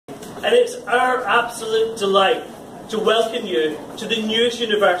and it's our absolute delight to welcome you to the newest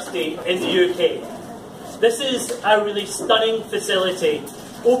university in the UK. This is a really stunning facility,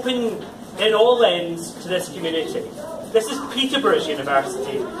 open in all ends to this community. This is Peterborough's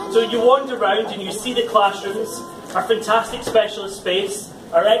university, so you wander around and you see the classrooms, our fantastic specialist space,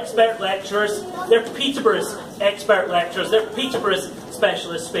 our expert lecturers. They're Peterborough's expert lecturers, they're Peterborough's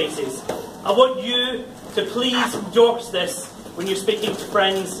specialist spaces. I want you to please endorse this when you're speaking to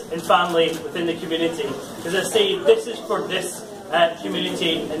friends and family within the community. As I say, this is for this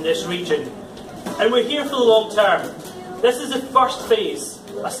community in this region. And we're here for the long term. This is the first phase,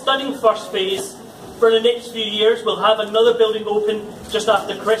 a stunning first phase. For the next few years, we'll have another building open just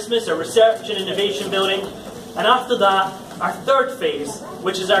after Christmas, a research and innovation building. And after that, our third phase,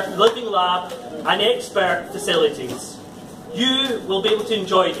 which is our living lab and expert facilities. You will be able to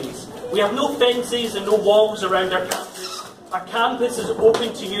enjoy these. We have no fences and no walls around our campus. Our campus is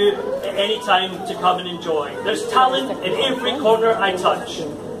open to you at any time to come and enjoy. There's talent in every corner I touch.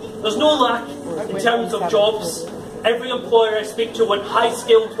 There's no lack in terms of jobs. Every employer I speak to want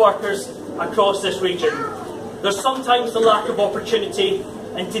high-skilled workers across this region. There's sometimes the lack of opportunity,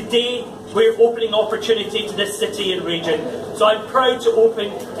 and today we're opening opportunity to this city and region. So I'm proud to open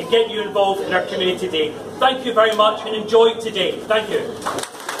and get you involved in our community day. Thank you very much and enjoy today. Thank you.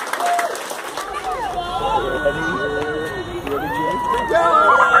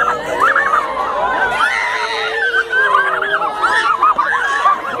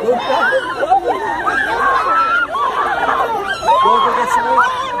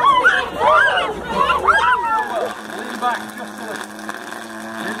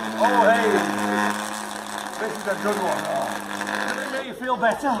 Oh, hey, this is a good one. Does it make you feel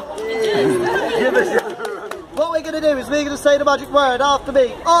better? Give us your... What we're going to do is we're going to say the magic word after me.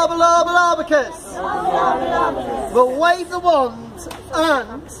 Arbalabas. We'll wave the wand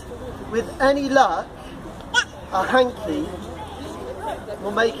and, with any luck, a hanky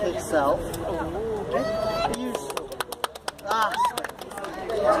will make itself.